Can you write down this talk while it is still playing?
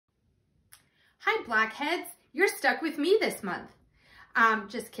Hi Blockheads, you're stuck with me this month.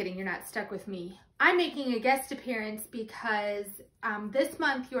 Just kidding, you're not stuck with me. I'm making a guest appearance because this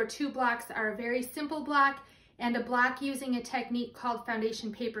month your two blocks are a very simple block and a block using a technique called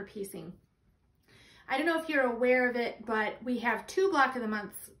foundation paper piecing. I don't know if you're aware of it, but we have two block of the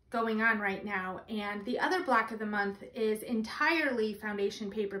months going on right now, and the other block of the month is entirely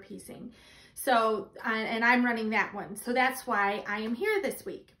foundation paper piecing. So, and I'm running that one. So that's why I am here this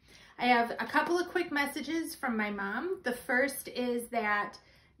week. I have a couple of quick messages from my mom. The first is that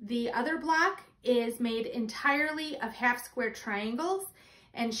the other block is made entirely of half square triangles,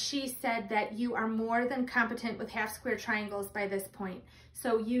 and she said that you are more than competent with half square triangles by this point.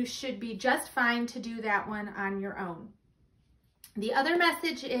 So you should be just fine to do that one on your own. The other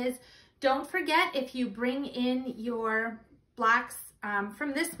message is, don't forget, if you bring in your blocks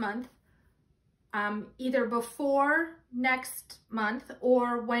from this month, either before next month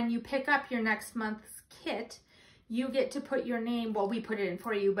or when you pick up your next month's kit, you get to put your name, well, we put it in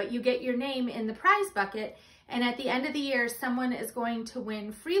for you, but you get your name in the prize bucket. And at the end of the year, someone is going to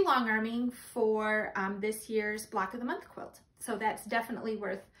win free long arming for this year's block of the month quilt. So that's definitely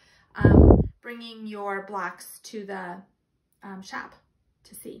worth bringing your blocks to the shop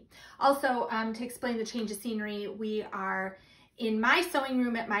to see. Also, to explain the change of scenery, we are in my sewing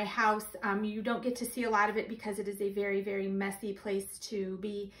room at my house. You don't get to see a lot of it because it is a very, very messy place to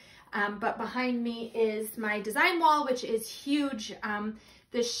be. But behind me is my design wall, which is huge.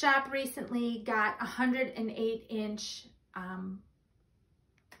 The shop recently got 108-inch, I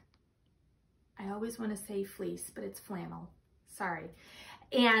always want to say fleece, but it's flannel. Sorry.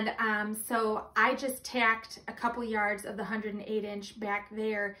 And so I just tacked a couple yards of the 108-inch back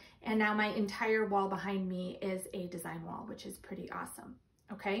there, and now my entire wall behind me is a design wall, which is pretty awesome.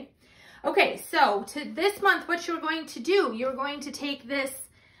 Okay. Okay, so to this month, what you're going to do, you're going to take this,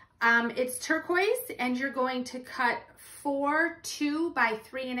 it's turquoise, and you're going to cut 4 2 by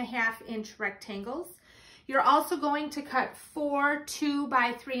 3.5 inch rectangles. You're also going to cut 4 2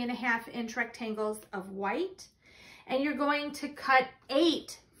 by 3.5 inch rectangles of white. And you're going to cut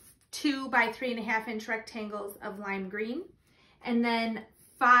 8 2 by 3.5 inch rectangles of lime green, and then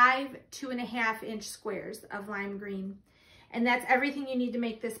 5 2.5 inch squares of lime green. And that's everything you need to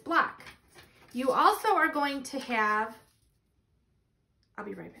make this block. You also are going to have, I'll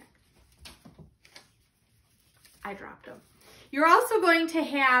be right back. I dropped them. You're also going to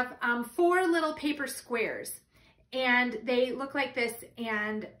have 4 little paper squares. And they look like this,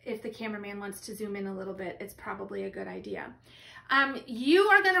 and if the cameraman wants to zoom in a little bit, it's probably a good idea. You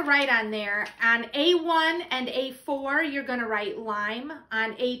are going to write on there, on A1 and A4, you're going to write lime.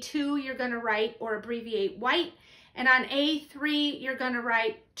 On A2, you're going to write or abbreviate white. And on A3, you're going to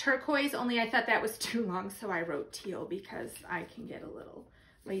write turquoise, only I thought that was too long, so I wrote teal because I can get a little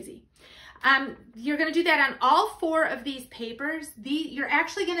lazy. You're going to do that on all 4 of these papers. You're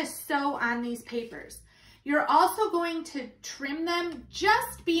actually going to sew on these papers. You're also going to trim them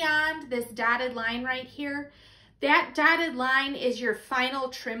just beyond this dotted line right here. That dotted line is your final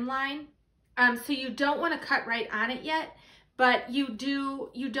trim line. So you don't want to cut right on it yet, but you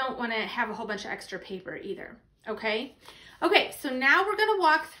don't want to have a whole bunch of extra paper either. Okay? Okay, so now we're going to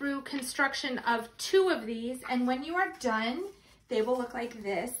walk through construction of 2 of these, and when you are done, they will look like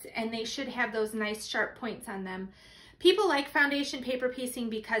this, and they should have those nice sharp points on them. People like foundation paper piecing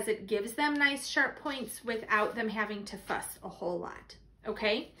because it gives them nice sharp points without them having to fuss a whole lot,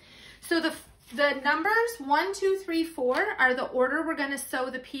 okay? So the numbers 1, 2, 3, 4 are the order we're gonna sew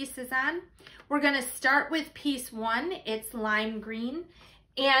the pieces on. We're gonna start with piece 1, it's lime green.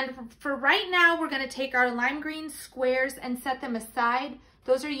 And for right now, we're gonna take our lime green squares and set them aside.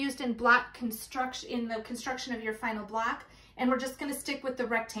 Those are used in block construction, in the construction of your final block. And we're just gonna stick with the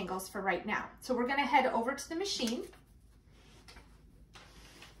rectangles for right now. So we're gonna head over to the machine.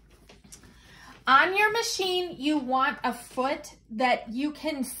 On your machine, you want a foot that you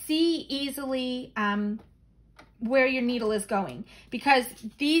can see easily where your needle is going, because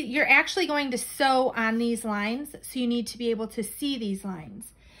you're actually going to sew on these lines, so you need to be able to see these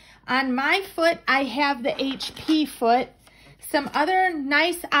lines. On my foot, I have the HP foot. Some other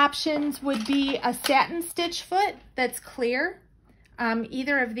nice options would be a satin stitch foot that's clear.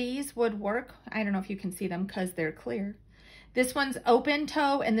 Either of these would work. I don't know if you can see them because they're clear. This one's open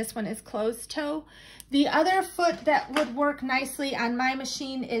toe and this one is closed toe. The other foot that would work nicely on my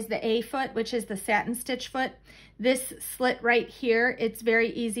machine is the A foot, which is the satin stitch foot. This slit right here, it's very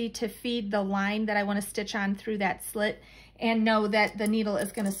easy to feed the line that I want to stitch on through that slit and know that the needle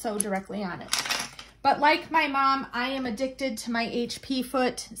is going to sew directly on it. But like my mom, I am addicted to my HP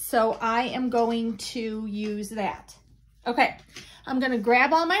foot, so I am going to use that. Okay, I'm gonna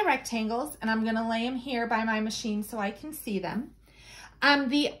grab all my rectangles and I'm gonna lay them here by my machine so I can see them.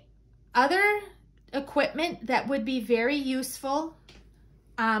 The other equipment that would be very useful,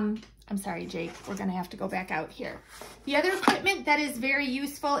 I'm sorry, Jake, we're gonna have to go back out here. The other equipment that is very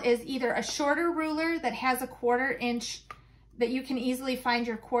useful is either a shorter ruler that has a 1/4 inch that you can easily find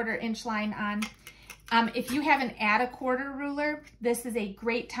your 1/4 inch line on. If you have an add a 1/4 ruler, this is a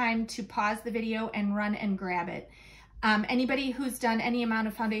great time to pause the video and run and grab it. Anybody who's done any amount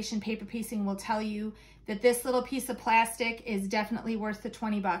of foundation paper piecing will tell you that this little piece of plastic is definitely worth the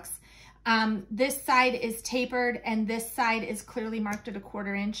 20 bucks. This side is tapered and this side is clearly marked at a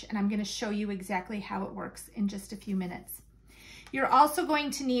 1/4 inch, and I'm going to show you exactly how it works in just a few minutes. You're also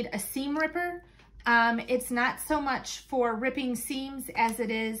going to need a seam ripper. It's not so much for ripping seams as it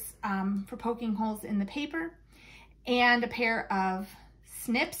is for poking holes in the paper, and a pair of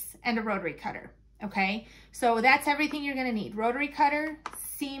snips and a rotary cutter. Okay, so that's everything you're going to need: rotary cutter,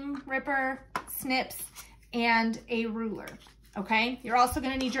 seam ripper, snips, and a ruler. Okay, you're also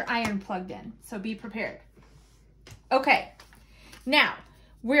going to need your iron plugged in, so be prepared. Okay, now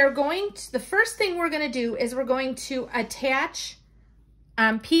the first thing we're going to do is we're going to attach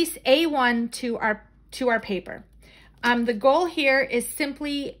piece A1 to our paper. The goal here is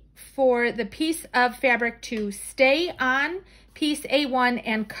simply for the piece of fabric to stay on piece A1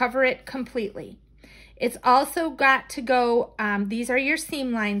 and cover it completely. It's also got to go, these are your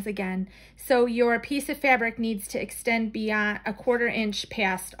seam lines again, so your piece of fabric needs to extend beyond a 1/4 inch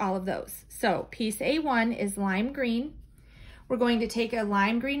past all of those. So piece A1 is lime green. We're going to take a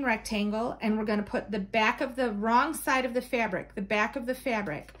lime green rectangle and we're going to put the back of the wrong side of the fabric, the back of the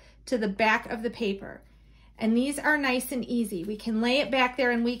fabric, to the back of the paper. And these are nice and easy. We can lay it back there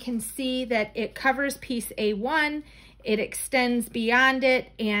and we can see that it covers piece A1, it extends beyond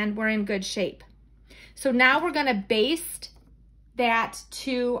it, and we're in good shape. So now we're going to baste the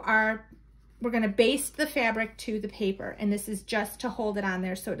fabric to the paper, and this is just to hold it on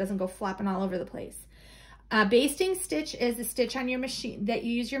there so it doesn't go flopping all over the place. Basting stitch is a stitch on your machine that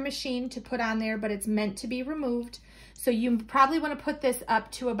you use your machine to put on there, but it's meant to be removed. So you probably want to put this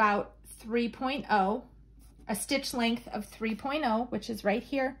up to about 3.0, a stitch length of 3.0, which is right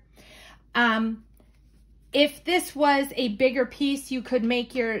here. If this was a bigger piece, you could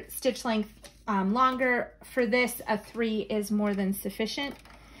make your stitch length longer. For this, a 3 is more than sufficient.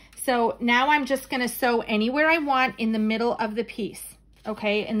 So now I'm just going to sew anywhere I want in the middle of the piece,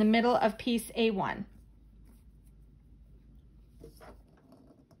 okay, in the middle of piece A1.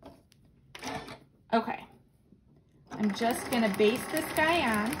 Okay, I'm just going to baste this guy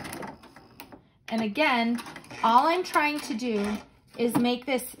on. And again, all I'm trying to do is make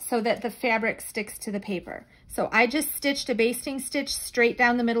this so that the fabric sticks to the paper. So I just stitched a basting stitch straight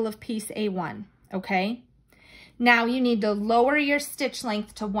down the middle of piece A1, okay? Now you need to lower your stitch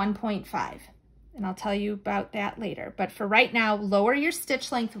length to 1.5, and I'll tell you about that later. But for right now, lower your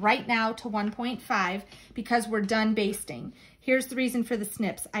stitch length right now to 1.5 because we're done basting. Here's the reason for the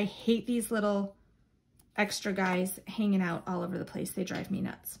snips. I hate these little extra guys hanging out all over the place. They drive me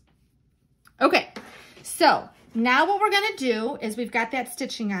nuts. Okay, so now what we're gonna do is we've got that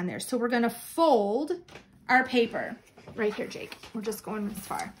stitching on there. So we're gonna fold our paper right here, Jake. We're just going this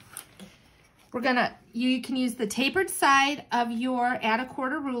far. You can use the tapered side of your add a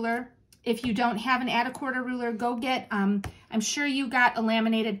 1/4 ruler. If you don't have an add a 1/4 ruler, go get, I'm sure you got a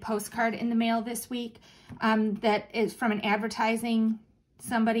laminated postcard in the mail this week that is from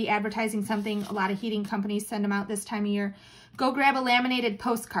somebody advertising something. A lot of heating companies send them out this time of year. Go grab a laminated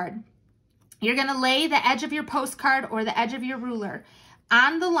postcard. You're gonna lay the edge of your postcard or the edge of your ruler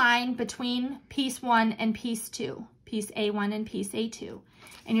on the line between piece 1 and piece 2, piece A1 and piece A2.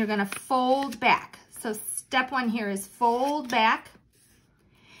 And you're gonna fold back. So step 1 here is fold back.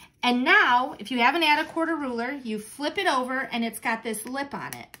 And now, if you have an add a 1/4 ruler, you flip it over and it's got this lip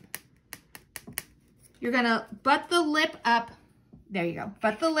on it. You're gonna butt the lip up, there you go,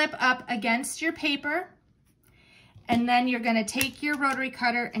 butt the lip up against your paper. And then you're gonna take your rotary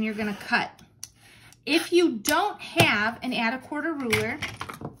cutter and you're gonna cut. If you don't have an add a 1/4 ruler,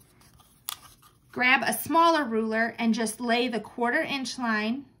 grab a smaller ruler and just lay the 1/4 inch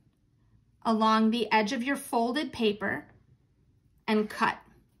line along the edge of your folded paper and cut,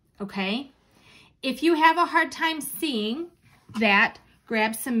 okay? If you have a hard time seeing that,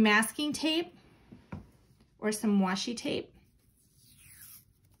 grab some masking tape or some washi tape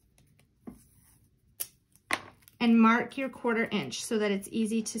and mark your 1/4 inch so that it's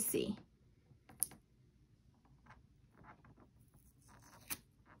easy to see.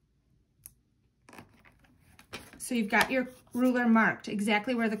 So you've got your ruler marked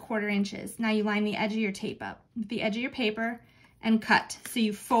exactly where the 1/4 inch is. Now you line the edge of your tape up with the edge of your paper and cut. So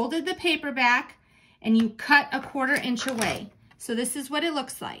you folded the paper back and you cut a 1/4 inch away. So this is what it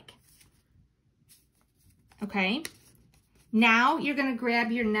looks like. Okay, now you're gonna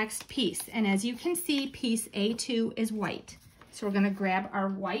grab your next piece. And as you can see, piece A2 is white. So we're gonna grab our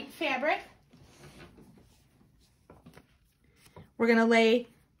white fabric. We're gonna lay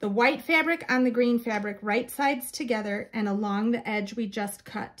the white fabric on the green fabric, right sides together, and along the edge we just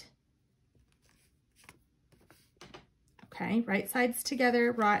cut. Okay, right sides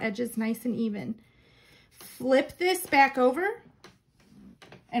together, raw edges nice and even. Flip this back over,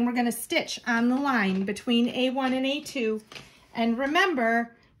 and we're gonna stitch on the line between A1 and A2. And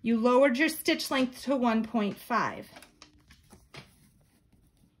remember, you lowered your stitch length to 1.5.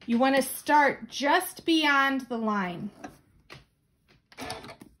 You wanna start just beyond the line.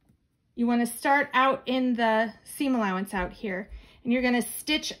 You want to start out in the seam allowance out here, and you're going to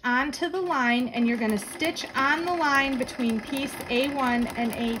stitch onto the line, and you're going to stitch on the line between piece A1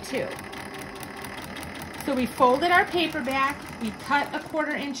 and A2. So we folded our paper back, we cut a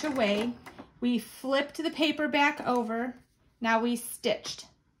 1/4 inch away, we flipped the paper back over, now we stitched.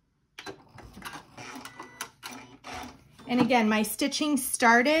 And again, my stitching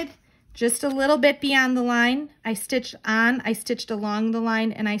started just a little bit beyond the line. I stitched on, I stitched along the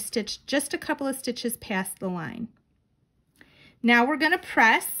line, and I stitched just a couple of stitches past the line. Now we're gonna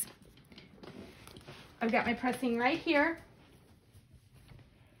press. I've got my pressing right here.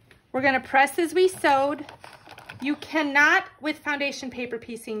 We're gonna press as we sewed. You cannot, with foundation paper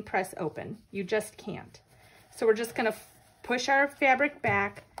piecing, press open. You just can't. So we're just gonna push our fabric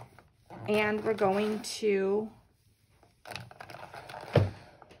back, and we're going to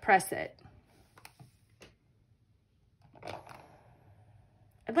press it.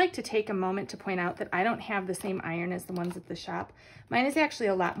 I'd like to take a moment to point out that I don't have the same iron as the ones at the shop. Mine is actually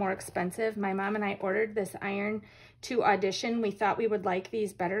a lot more expensive. My mom and I ordered this iron to audition. We thought we would like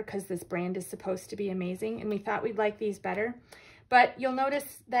these better because this brand is supposed to be amazing, and we thought we'd like these better. But you'll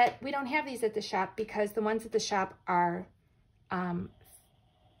notice that we don't have these at the shop because the ones at the shop are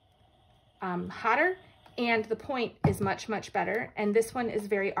hotter, and the point is much, much better. And this one is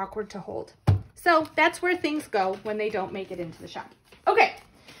very awkward to hold. So that's where things go when they don't make it into the shop. Okay,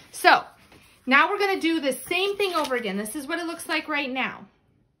 so now we're gonna do the same thing over again. This is what it looks like right now.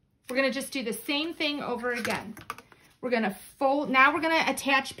 We're gonna just do the same thing over again. We're gonna fold, now we're gonna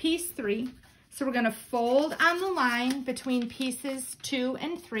attach piece 3. So we're gonna fold on the line between pieces 2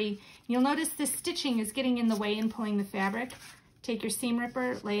 and 3. You'll notice the stitching is getting in the way and pulling the fabric. Take your seam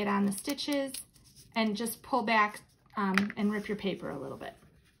ripper, lay it on the stitches, and just pull back and rip your paper a little bit,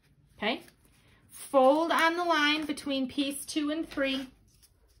 okay? Fold on the line between piece 2 and 3.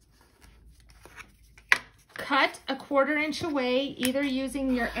 Cut a 1/4 inch away, either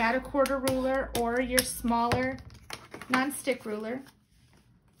using your add a 1/4 ruler or your smaller non-stick ruler.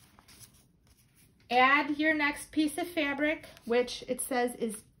 Add your next piece of fabric, which it says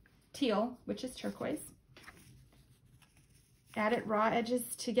is teal, which is turquoise. Add it raw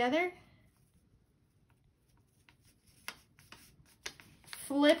edges together.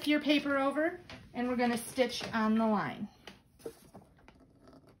 Flip your paper over, and we're going to stitch on the line.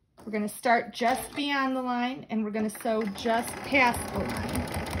 We're going to start just beyond the line, and we're going to sew just past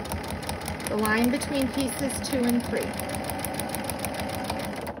the line between pieces 2 and 3.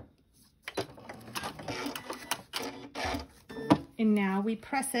 And now we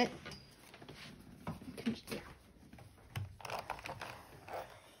press it.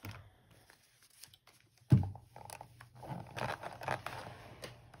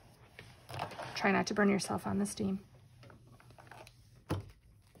 Try not to burn yourself on the steam.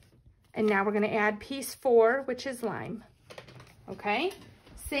 And now we're going to add piece 4, which is lime. Okay?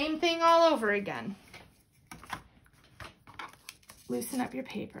 Same thing all over again. Loosen up your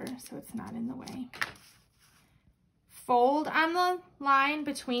paper so it's not in the way. Fold on the line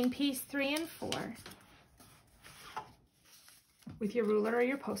between piece 3 and 4 with your ruler or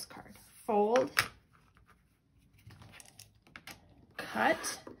your postcard. Fold,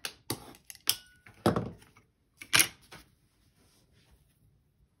 cut,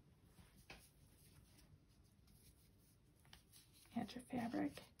 add your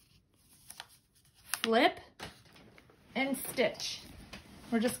fabric, flip, and stitch.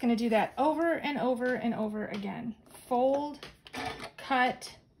 We're just going to do that over and over and over again. Fold,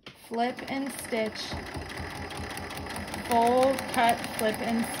 cut, flip, and stitch. Fold, cut, flip,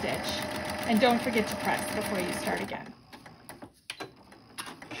 and stitch. And don't forget to press before you start again.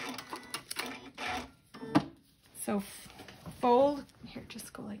 So fold, here,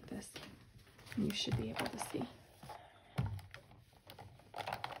 just go like this. And you should be able to see.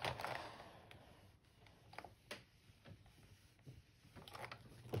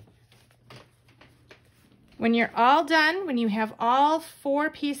 When you're all done, when you have all 4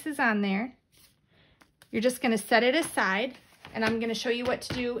 pieces on there, you're just gonna set it aside, and I'm gonna show you what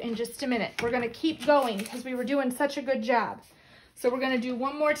to do in just a minute. We're gonna keep going because we were doing such a good job. So we're gonna do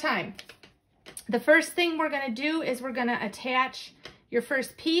one more time. The first thing we're gonna do is we're gonna attach your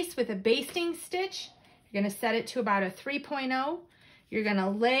first piece with a basting stitch. You're gonna set it to about a 3.0. You're gonna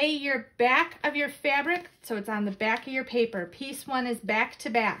lay your back of your fabric, so it's on the back of your paper. Piece 1 is back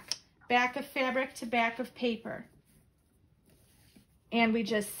to back. Back of fabric to back of paper. And we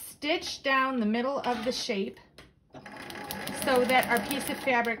just stitch down the middle of the shape so that our piece of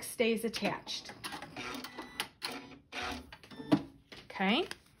fabric stays attached. Okay,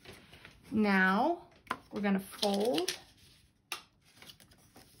 now we're gonna fold.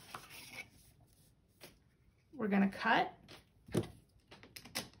 We're gonna cut.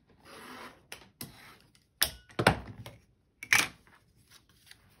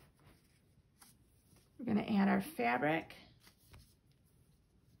 We're gonna add our fabric.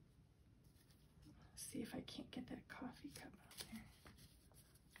 Let's see if I can't get that coffee cup out there.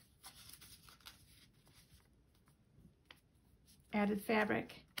 Added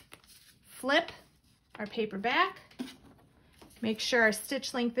fabric. Flip our paper back. Make sure our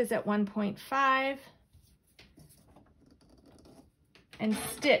stitch length is at 1.5. And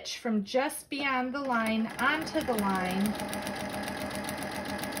stitch from just beyond the line onto the line.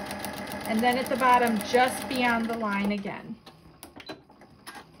 And then at the bottom, just beyond the line again.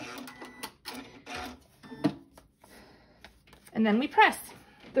 And then we press.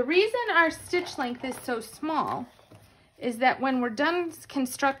 The reason our stitch length is so small is that when we're done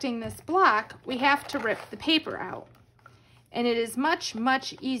constructing this block, we have to rip the paper out. And it is much,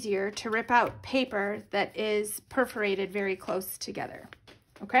 much easier to rip out paper that is perforated very close together.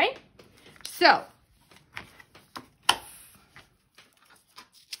 Okay? So,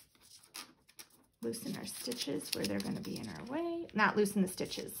 loosen our stitches where they're going to be in our way. Not loosen the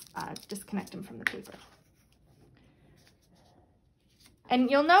stitches, disconnect them from the paper. And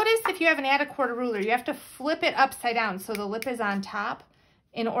you'll notice if you have an add a quarter ruler, you have to flip it upside down so the lip is on top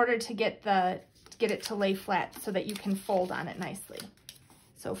in order to get it to lay flat so that you can fold on it nicely.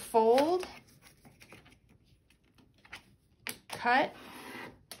 So fold, cut,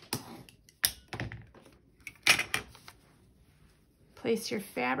 place your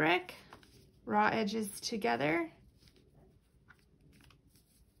fabric, raw edges together,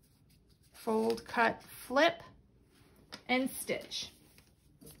 fold, cut, flip, and stitch.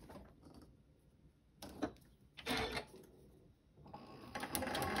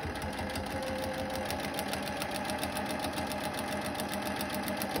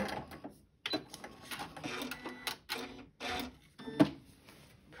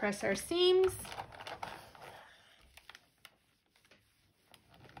 Press our seams.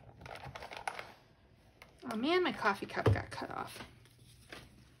 Oh man, my coffee cup got cut off.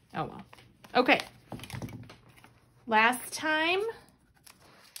 Oh well. Okay. Last time.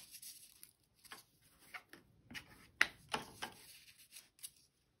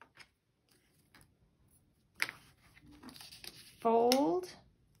 Fold.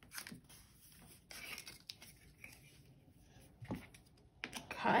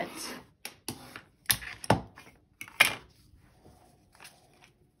 Cut.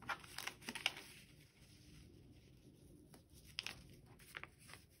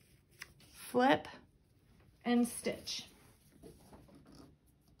 Flip and stitch.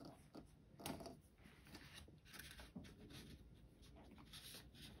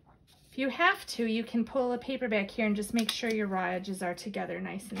 If you have to, you can pull a paper back here and just make sure your raw edges are together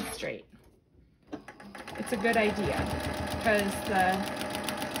nice and straight. It's a good idea because the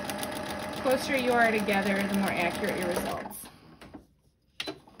closer you are together, the more accurate your results.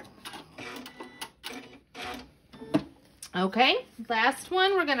 Okay, last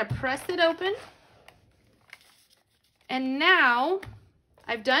one, we're gonna press it open. And now,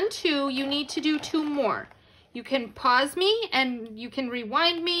 I've done 2, you need to do 2 more. You can pause me and you can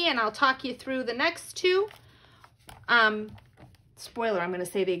rewind me and I'll talk you through the next 2. Spoiler, I'm gonna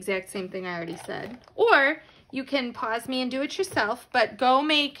say the exact same thing I already said. Or you can pause me and do it yourself, but go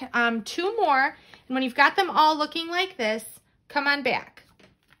make 2 more. And when you've got them all looking like this, come on back.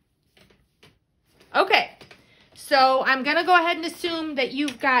 Okay. So I'm going to go ahead and assume that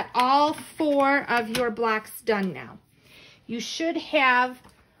you've got all 4 of your blocks done now. You should have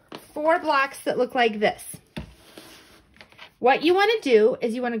 4 blocks that look like this. What you want to do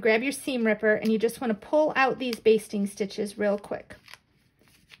is you want to grab your seam ripper and you just want to pull out these basting stitches real quick.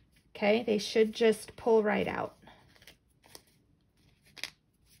 Okay, they should just pull right out.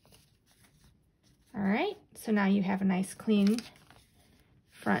 All right, so now you have a nice clean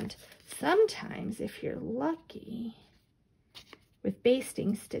front. Sometimes, if you're lucky, with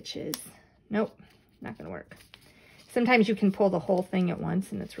basting stitches, nope, not gonna work. Sometimes you can pull the whole thing at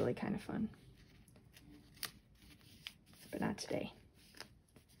once and it's really kind of fun. But not today.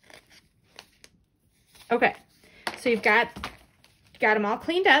 Okay, so you've got them all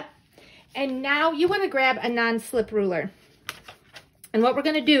cleaned up. And now you wanna grab a non-slip ruler. And what we're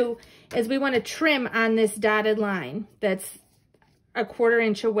gonna do is we wanna trim on this dotted line that's a 1/4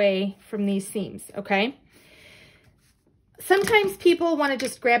 inch away from these seams, okay? Sometimes people wanna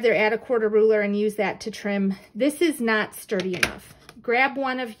just grab their add a 1/4 ruler and use that to trim. This is not sturdy enough. Grab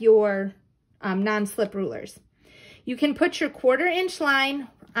one of your non-slip rulers. You can put your 1/4 inch line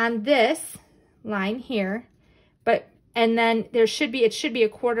on this line here, and then it should be a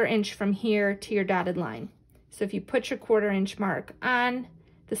 1/4 inch from here to your dotted line. So if you put your 1/4 inch mark on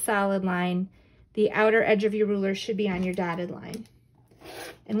the solid line, the outer edge of your ruler should be on your dotted line.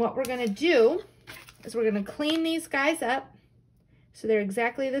 And what we're gonna do is we're gonna clean these guys up so they're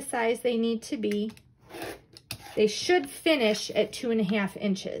exactly the size they need to be. They should finish at 2.5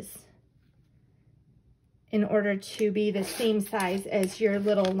 inches in order to be the same size as your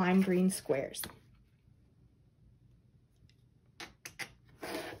little lime green squares.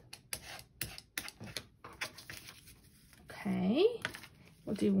 Okay,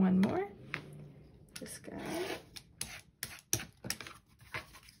 we'll do one more. This guy.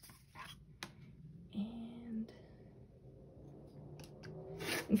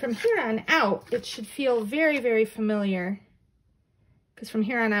 And from here on out, it should feel very, very familiar, because from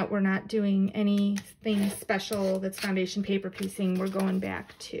here on out, we're not doing anything special that's foundation paper piecing. We're going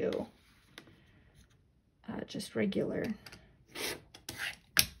back to just regular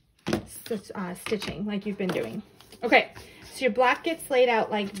stitching like you've been doing. Okay, so your block gets laid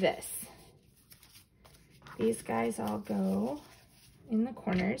out like this. These guys all go in the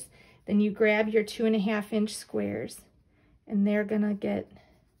corners. Then you grab your 2.5 inch squares, and they're gonna get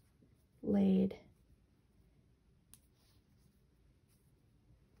laid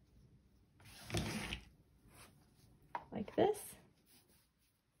like this.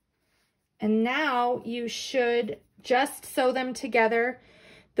 And now you should just sew them together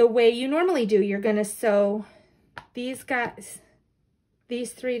the way you normally do. You're gonna sew these guys,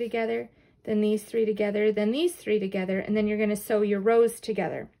 these 3 together, then these 3 together, then these 3 together, and then you're gonna sew your rows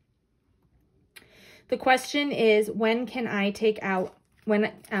together. The question is, when can I take out,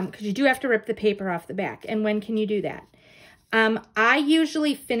 because you do have to rip the paper off the back, and when can you do that? I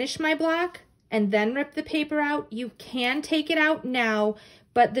usually finish my block and then rip the paper out. You can take it out now,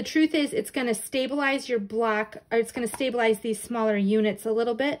 but the truth is it's gonna stabilize your block, or it's gonna stabilize these smaller units a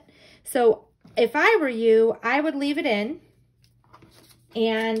little bit. So if I were you, I would leave it in.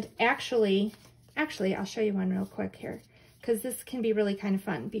 And actually, I'll show you one real quick here, because this can be really kind of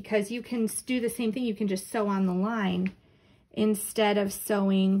fun, because you can do the same thing. You can just sew on the line instead of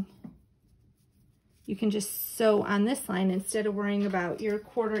sewing. You can just sew on this line instead of worrying about your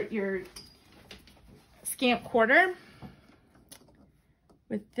scant 1/4.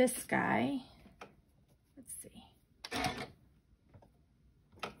 With this guy, let's see.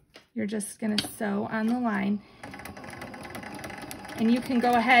 You're just gonna sew on the line. And you can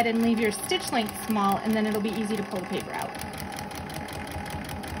go ahead and leave your stitch length small, and then it'll be easy to pull the paper out.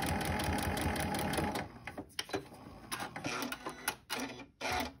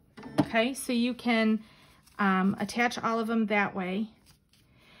 Okay, so you can attach all of them that way.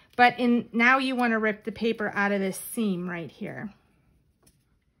 But now you want to rip the paper out of this seam right here.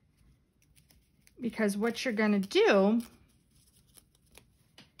 Because what you're going to do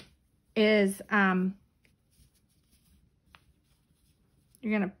is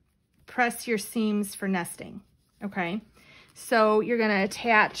you're going to press your seams for nesting, okay? So you're going to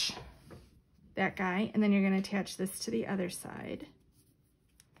attach that guy, and then you're going to attach this to the other side.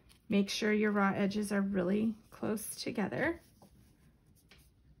 Make sure your raw edges are really close together.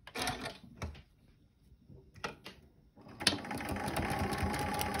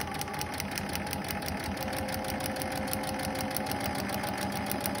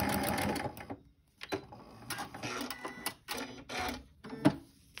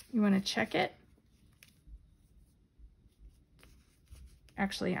 You want to check it.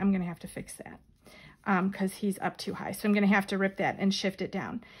 Actually, I'm going to have to fix that because he's up too high. So I'm going to have to rip that and shift it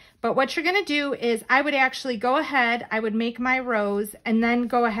down. But what you're going to do is I would actually go ahead, I would make my rows, and then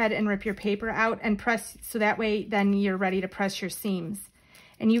go ahead and rip your paper out and press, so that way then you're ready to press your seams.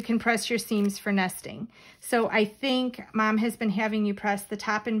 And you can press your seams for nesting. So I think Mom has been having you press the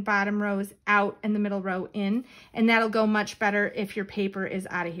top and bottom rows out and the middle row in, and that'll go much better if your paper is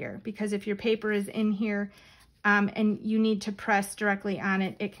out of here. Because if your paper is in here, and you need to press directly on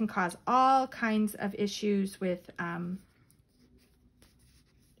it. It can cause all kinds of issues with,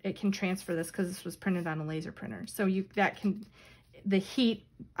 it can transfer this because this was printed on a laser printer. So the heat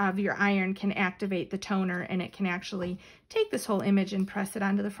of your iron can activate the toner, and it can actually take this whole image and press it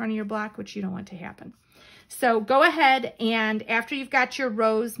onto the front of your block, which you don't want to happen. So go ahead, and after you've got your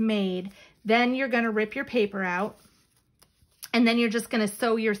rows made, then you're going to rip your paper out, and then you're just going to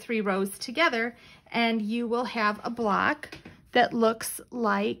sew your 3 rows together, and you will have a block that looks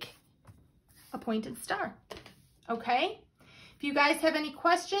like a pointed star. Okay? If you guys have any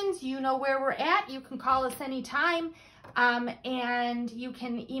questions, you know where we're at. You can call us anytime, and you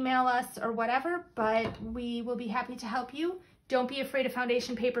can email us or whatever, but we will be happy to help you. Don't be afraid of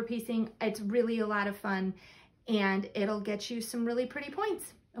foundation paper piecing. It's really a lot of fun, and it'll get you some really pretty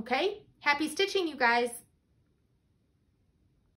points. Okay? Happy stitching, you guys.